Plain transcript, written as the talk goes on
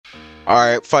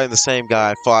Alright, fighting the same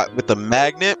guy. Fought with the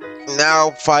magnet.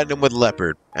 Now fighting him with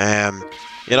Leopard. And,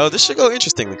 you know, this should go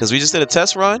interesting because we just did a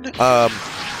test run.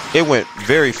 It went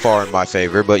very far in my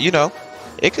favor, but you know,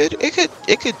 it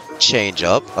could change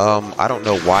up. I don't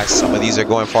know why some of these are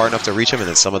going far enough to reach him and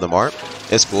then some of them aren't.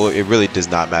 It's cool. It really does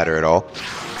not matter at all.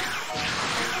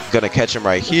 Gonna catch him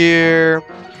right here.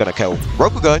 Gonna kill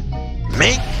Rokugan.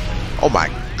 Mink. Oh my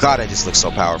god, I just look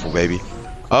so powerful, baby.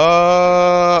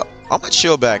 I'm gonna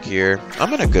chill back here.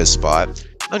 I'm in a good spot.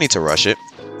 No need to rush it.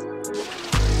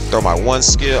 Throw my one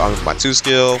skill, my two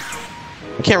skill.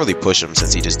 I can't really push him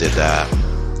since he just did that.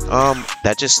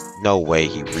 That just, no way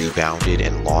he rebounded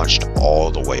and launched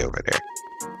all the way over there.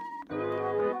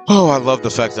 Oh, I love the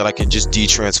fact that I can just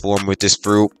de-transform with this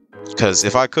fruit. Because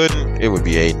if I couldn't, it would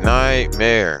be a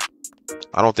nightmare.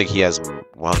 I don't think he has,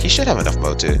 well, he should have enough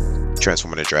mode to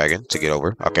transform into a dragon to get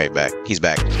over. Okay, back. He's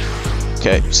back.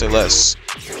 Okay, say less.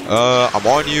 I'm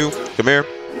on you. Come here.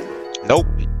 Nope.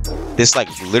 This, like,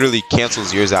 literally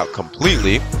cancels yours out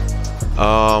completely.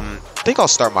 I think I'll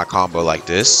start my combo like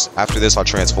this. After this, I'll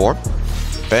transform.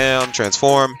 Bam,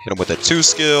 transform. Hit him with a 2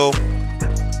 skill.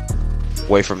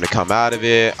 Wait for him to come out of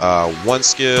it. 1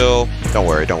 skill. Don't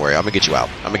worry, don't worry. I'm gonna get you out.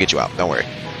 I'm gonna get you out. Don't worry.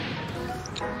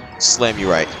 Slam you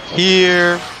right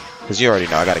here. Because you already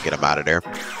know I gotta get him out of there.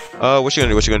 What you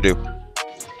gonna do? What you gonna do?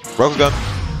 Rokugan.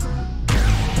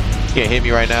 Can't hit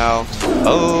me right now.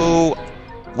 Oh,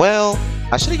 well,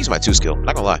 I should have used my 2 skill.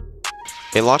 Not gonna lie.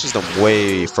 It launches them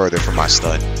way further from my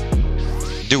stun.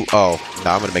 Dude, oh,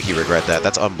 no, I'm gonna make you regret that.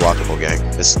 That's unblockable, gang.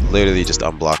 It's literally just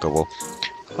unblockable.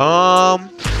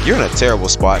 You're in a terrible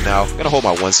spot now. I'm gonna hold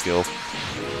my 1 skill.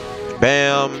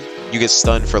 Bam. You get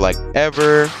stunned for like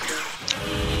ever.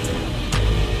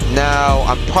 Now,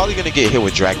 I'm probably gonna get hit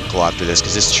with Dragon Claw after this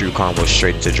because this true combo is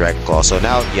straight into Dragon Claw. So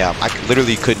now, yeah, I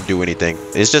literally couldn't do anything.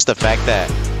 It's just the fact that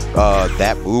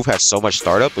that move has so much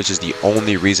startup, which is the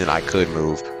only reason I could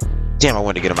move. Damn, I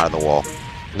wanted to get him out of the wall.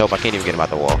 Nope, I can't even get him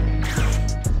out of the wall.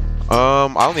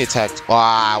 I only attacked.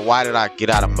 Why did I get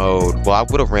out of mode? Well, I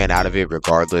would have ran out of it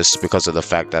regardless because of the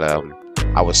fact that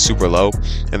I was super low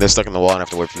and they're stuck in the wall and I have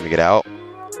to wait for them to get out.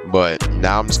 But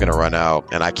now I'm just gonna run out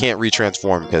and I can't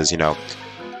retransform because, you know,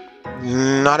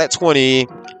 not at 20.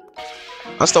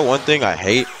 That's the one thing I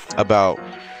hate about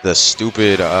the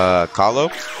stupid Kalo.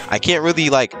 I can't really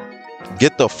like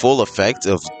get the full effect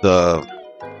of the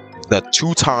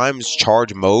 2 times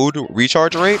charge mode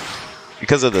recharge rate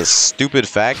because of the stupid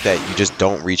fact that you just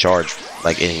don't recharge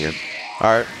like in here.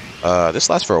 Alright, this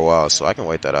lasts for a while, so I can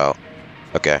wait that out.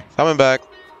 Okay, coming back.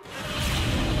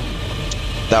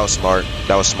 That was smart.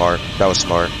 That was smart. That was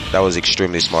smart. That was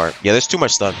extremely smart. Yeah, there's too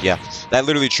much stun. Yeah, that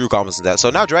literally true combos to that. So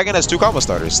now Dragon has 2 combo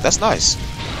starters. That's nice.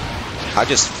 I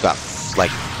just got like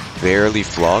barely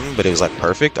flung, but it was like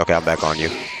perfect. Okay, I'm back on you.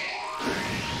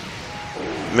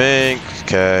 Mink.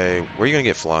 Okay, where are you gonna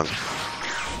get flung?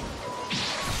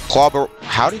 Claw.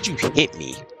 How did you hit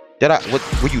me? Did I? What?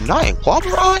 Were you not in Claw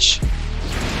Barrage?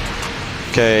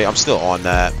 Okay, I'm still on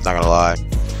that. Not gonna lie.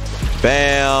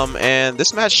 Bam, and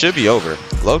this match should be over.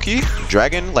 Low-key,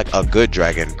 Dragon, like a good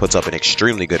Dragon, puts up an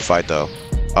extremely good fight though.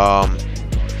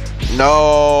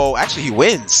 No, actually he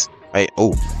wins. Wait,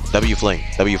 oh, W fling.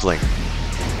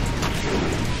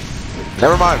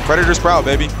 Never mind, Predator's proud,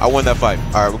 baby. I won that fight.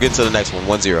 All right, we'll get to the next one,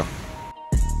 1-0.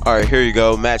 All right, here you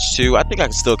go, match 2. I think I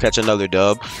can still catch another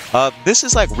dub. This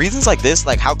is like reasons like this,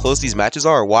 like how close these matches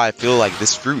are, why I feel like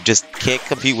this fruit just can't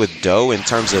compete with Dough in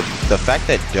terms of the fact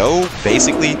that Dough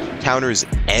basically counters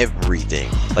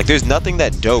everything. Like there's nothing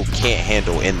that Dough can't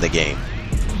handle in the game.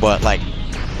 But like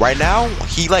right now,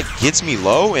 he like gets me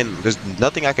low and there's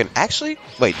nothing I can actually.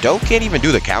 Wait, Dough can't even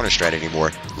do the counter strat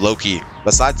anymore. Low key,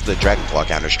 besides the Dragon Claw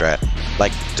counter strat,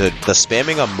 like the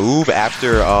spamming a move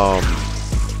after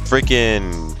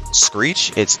freaking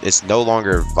Screech, it's no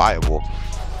longer viable.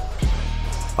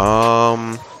 All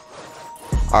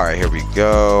right, here we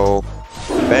go.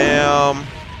 Bam.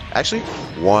 Actually,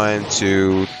 1,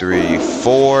 2, 3,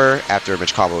 4. After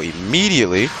image combo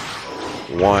immediately.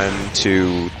 1,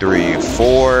 2, 3,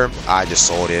 4. I just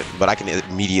sold it, but I can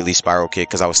immediately spiral kick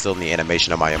because I was still in the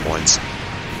animation of my M1s.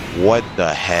 What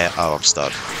the heck? Oh, I'm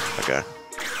stuck. Okay.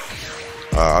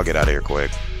 I'll get out of here quick.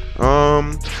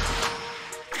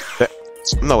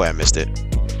 No way I missed it.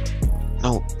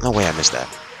 No way I missed that.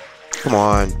 Come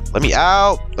on. Let me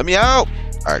out. Let me out.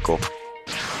 All right, cool.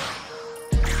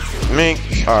 Mink.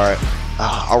 All right.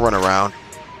 I'll run around.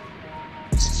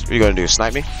 What are you going to do?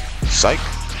 Snipe me? Psych.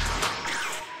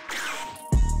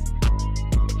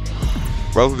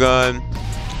 Rokugan.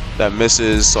 That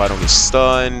misses, so I don't get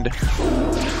stunned.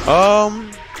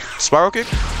 Spiral kick.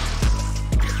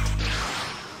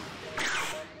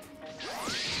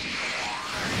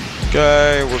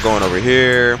 Okay, we're going over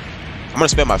here. I'm gonna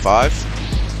spend my 5.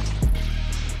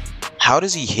 How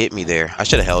does he hit me there? I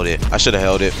should have held it. I should have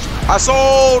held it. I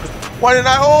sold! Why didn't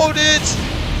I hold it?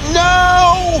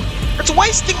 No! It's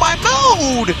wasting my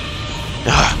mode!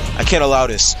 I can't allow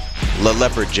this.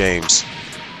 Leopard James.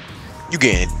 You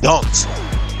getting dunked.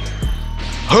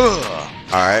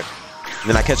 Alright.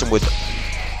 Then I catch him with...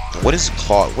 What is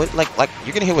claw? What, like,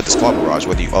 you're gonna hit with this claw barrage,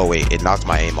 whether you... Oh, wait, it knocked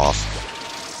my aim off.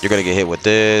 You're gonna get hit with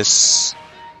this.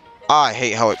 I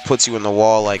hate how it puts you in the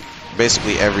wall, like,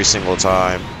 basically every single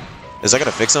time. Is that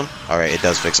gonna fix him? Alright, it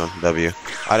does fix him. W.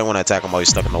 I didn't want to attack him while he's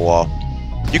stuck in the wall.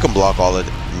 You can block all of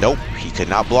it. Nope, he could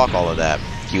not block all of that.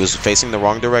 He was facing the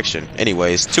wrong direction.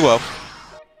 Anyways, 2-0.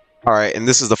 Alright, and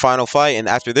this is the final fight, and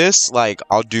after this, like,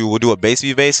 we'll do a base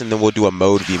v base, and then we'll do a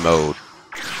mode v mode.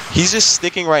 He's just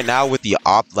sticking right now with the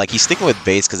he's sticking with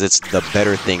base because it's the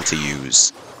better thing to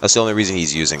use. That's the only reason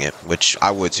he's using it, which I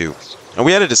would too. And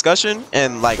we had a discussion,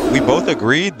 and like we both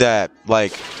agreed that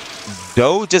like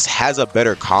Dough just has a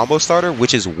better combo starter,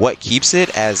 which is what keeps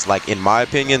it as, like, in my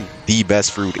opinion, the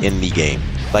best fruit in the game.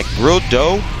 Like, grilled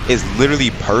dough is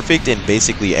literally perfect in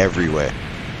basically every way.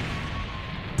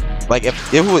 Like,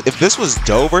 if this was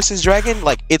Dough versus Dragon,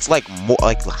 like, it's like more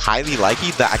like highly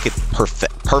likely that I could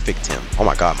perfect him. Oh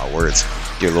my god, my words,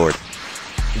 dear lord.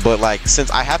 But like,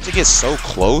 since I have to get so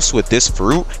close with this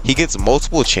fruit, he gets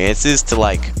multiple chances to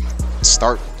like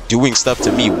start doing stuff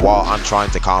to me while I'm trying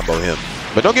to combo him.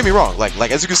 But don't get me wrong,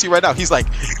 like as you can see right now, he has like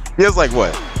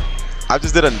what? I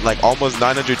just did like almost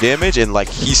 900 damage, and like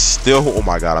he's still, oh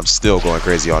my god, I'm still going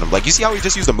crazy on him. Like, you see how he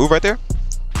just used a move right there?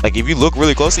 Like, if you look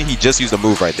really closely, he just used a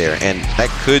move right there, and that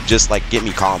could just like get me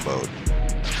comboed.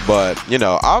 But you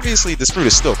know, obviously this fruit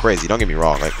is still crazy. Don't get me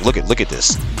wrong. Like, look at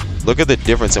this. Look at the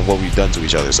difference in what we've done to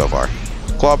each other so far.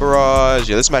 Claw barrage.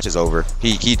 Yeah, this match is over.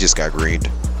 He just got greened.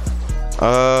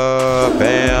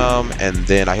 Bam, and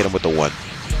then I hit him with the 1.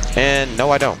 And no,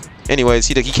 I don't. Anyways,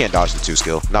 he can't dodge the 2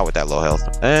 skill. Not with that low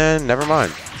health. And never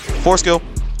mind. 4 skill.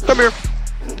 Come here.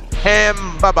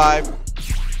 Ham. Bye-bye.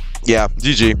 Yeah,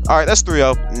 GG. All right, that's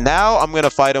 3-0. Now I'm going to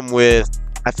fight him with,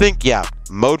 I think, yeah,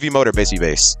 mode v mode or base v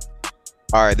base.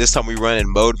 All right, this time we run in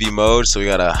mode v mode. So we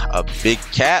got a big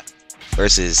cat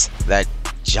versus that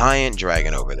giant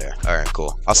dragon over there. All right,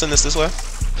 cool. I'll send this way.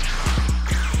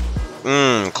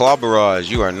 Claw barrage.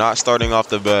 You are not starting off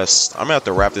the best. I'm going to have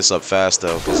to wrap this up fast,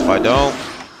 though, because if I don't,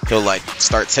 he'll, like,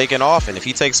 start taking off. And if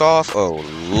he takes off, oh,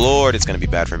 Lord, it's going to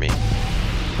be bad for me.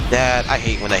 Dad, I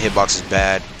hate when that hitbox is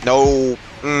bad. No.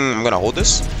 I'm going to hold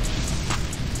this.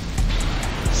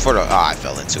 I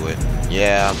fell into it.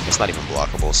 Yeah, it's not even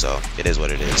blockable, so it is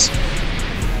what it is.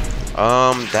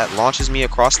 That launches me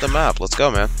across the map. Let's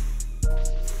go, man.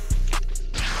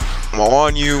 I'm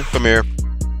on you. Come here.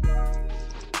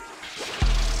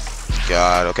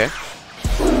 God, okay.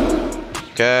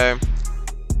 Okay.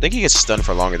 I think he gets stunned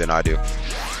for longer than I do.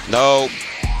 No.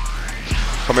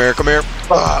 Come here, come here.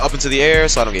 Up into the air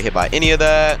so I don't get hit by any of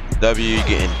that. W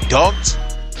getting dunked.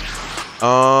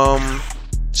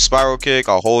 Spiral kick,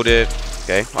 I'll hold it.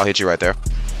 Okay, I'll hit you right there.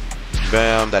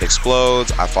 Bam, that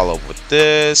explodes. I follow up with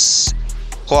this.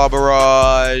 Claw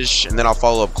barrage. And then I'll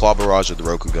follow up claw barrage with the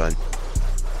Roku gun.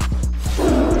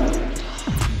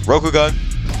 Roku gun.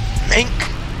 Mink.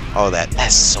 Oh,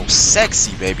 that's so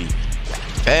sexy, baby.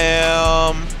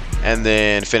 Bam. And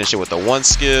then finish it with the 1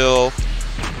 skill.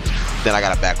 Then I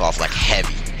gotta back off like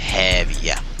heavy.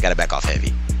 Yeah, gotta back off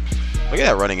heavy. Look at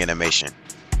that running animation.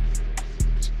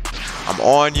 I'm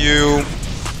on you.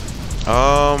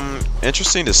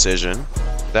 Interesting decision.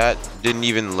 That didn't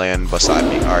even land beside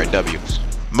me. All right, W.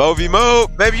 Mo v Mo.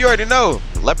 Maybe you already know.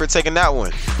 Leopard taking that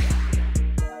one.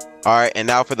 All right, and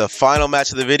now for the final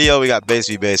match of the video, we got base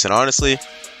v base. And honestly,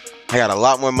 I got a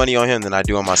lot more money on him than I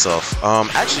do on myself.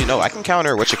 Actually, no, I can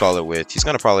counter what with. He's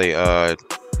gonna probably, oh,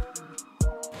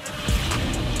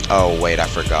 wait, I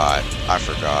forgot.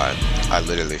 I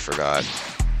literally forgot.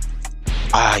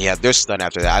 Ah, yeah, they're stunned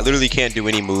after that. I literally can't do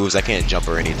any moves. I can't jump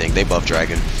or anything. They buff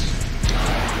Dragon.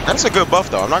 That's a good buff,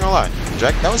 though. I'm not gonna lie.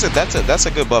 That's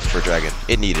a good buff for Dragon.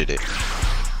 It needed it.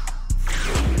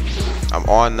 I'm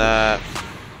on that.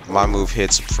 My move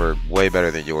hits for way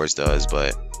better than yours does,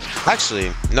 but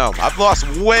actually, no. I've lost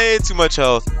way too much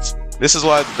health. This is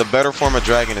why the better form of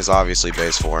Dragon is obviously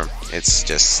base form. It's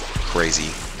just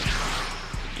crazy.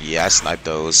 Yeah, I sniped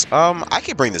those. I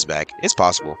can bring this back. It's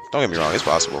possible. Don't get me wrong. It's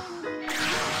possible.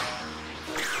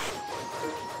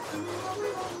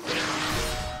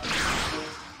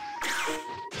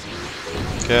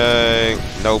 Okay.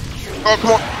 Nope. Oh,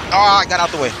 come on. Oh, I got out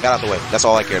the way. That's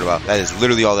all I cared about. That is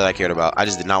literally all that I cared about. I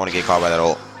just did not want to get caught by that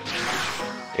ult.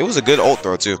 It was a good ult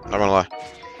throw, too. Not gonna lie.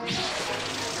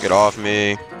 Get off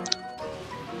me.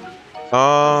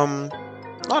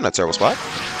 Not in a terrible spot.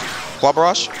 Claw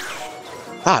Barrage.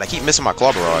 Ah, I keep missing my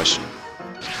Claw Barrage.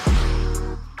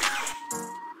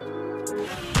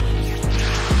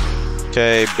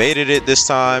 Okay, baited it this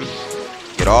time.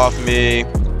 Get off me.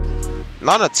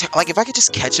 Not a like if I could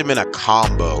just catch him in a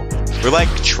combo. We're like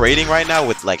trading right now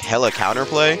with like hella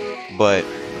counterplay, but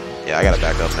yeah, I gotta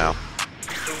back up now.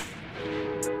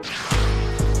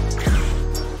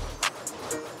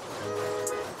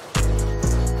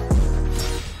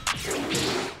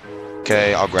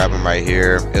 Okay, I'll grab him right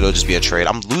here. It'll just be a trade.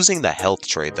 I'm losing the health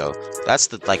trade though. That's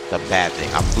the bad thing.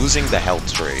 I'm losing the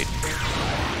health trade.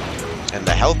 And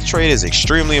the health trade is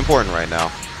extremely important right now.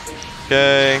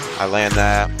 Okay, I land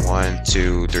that. 1,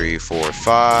 2, 3, 4,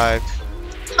 5.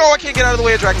 No, I can't get out of the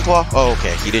way of Dragon Claw. Oh,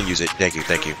 okay, he didn't use it. Thank you,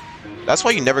 thank you. That's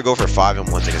why you never go for 5 and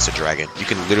 1s against a dragon. You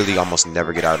can literally almost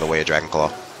never get out of the way of Dragon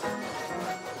Claw.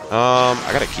 I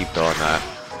gotta keep throwing that.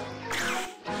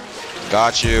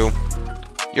 Got you.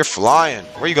 You're flying.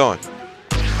 Where are you going?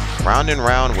 Round and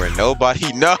round where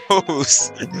nobody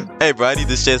knows. Hey, bro, I need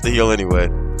this chance to heal anyway.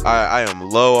 I am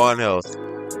low on health.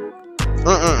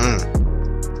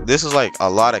 This is like a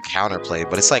lot of counterplay,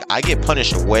 but it's like I get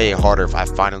punished way harder if I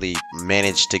finally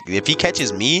manage to... If he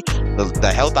catches me,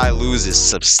 the health I lose is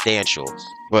substantial.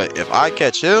 But if I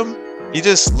catch him, he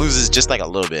just loses just like a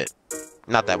little bit.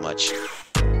 Not that much.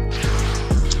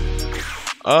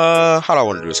 How do I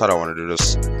want to do this? How do I want to do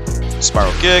this?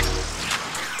 Spiral kick.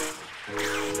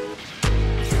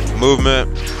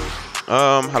 Movement.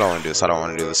 How do I want to do this? How do I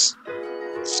want to do this?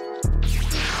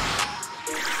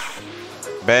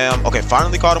 Bam. Okay,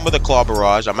 finally caught him with a Claw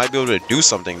Barrage. I might be able to do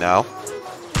something now.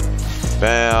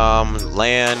 Bam.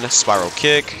 Land. Spiral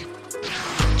kick.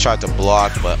 Tried to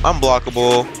block, but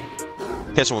unblockable.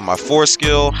 Catch him with my 4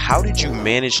 skill. How did you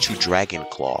manage to Dragon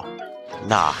Claw?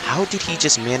 Nah, how did he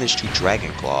just manage to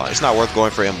Dragon Claw? It's not worth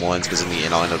going for M1s because in the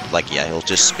end I'll end up like, yeah, he'll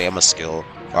just spam a skill.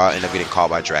 Or I'll end up getting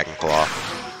caught by Dragon Claw.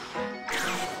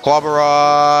 Claw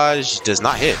Barrage does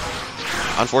not hit.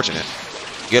 Unfortunate.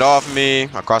 Get off me.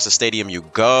 Across the stadium you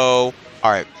go.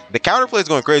 Alright, the counterplay is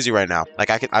going crazy right now. Like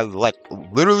I like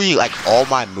literally like all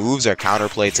my moves are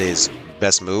counterplay to his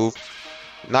best move.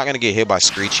 Not gonna get hit by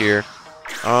Screech here.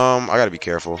 I gotta be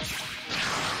careful.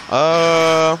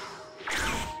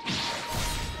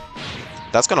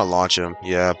 That's gonna launch him.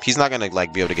 Yeah, he's not gonna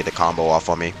like be able to get the combo off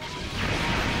on me.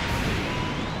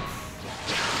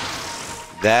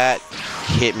 That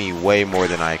hit me way more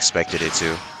than I expected it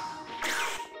to.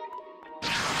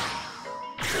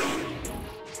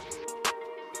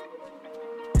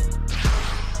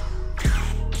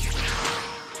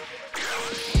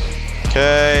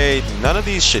 Okay, none of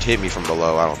these should hit me from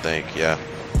below, I don't think. Yeah,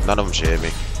 none of them should hit me.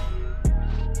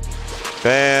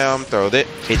 Bam, throw it.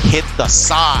 It hit the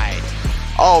side.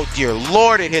 Oh, dear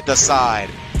Lord, it hit the side.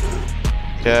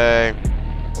 Okay.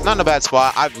 Not in a bad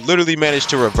spot. I've literally managed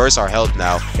to reverse our health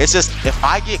now. It's just, if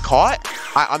I get caught,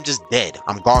 I'm just dead.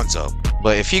 I'm gonzo.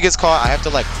 But if he gets caught, I have to,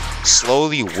 like,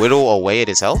 slowly whittle away at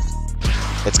his health.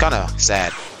 It's kind of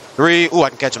sad. 3. Ooh, I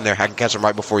can catch him there. I can catch him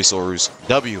right before he soars.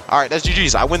 W. All right, that's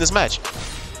GG's. I win this match.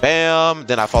 Bam.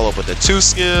 Then I follow up with the 2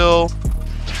 skill.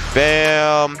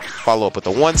 Bam. Follow up with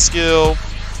the 1 skill.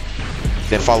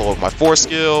 Then follow up with my 4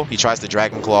 skill. He tries to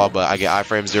Dragon Claw, but I get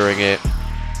iframes during it.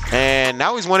 And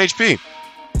now he's 1 HP.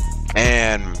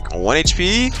 And 1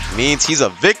 HP means he's a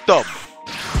victim.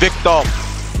 Victim.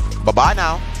 Bye-bye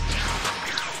now.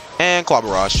 And Claw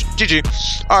Barrage.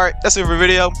 GG. Alright, that's it for the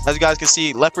video. As you guys can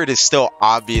see, Leopard is still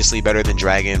obviously better than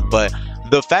Dragon, but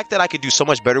the fact that I could do so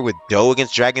much better with Doe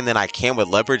against Dragon than I can with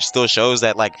Leopard still shows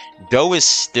that, like, Doe is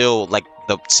still, like,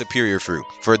 the superior fruit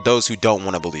for those who don't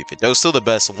want to believe it. Doe's still the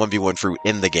best 1v1 fruit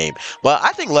in the game. But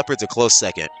I think Leopard's a close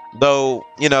second. Though,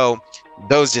 you know,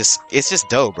 Doe's just, it's just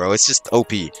Doe, bro. It's just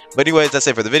OP. But anyways, that's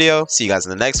it for the video. See you guys in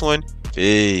the next one.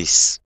 Peace.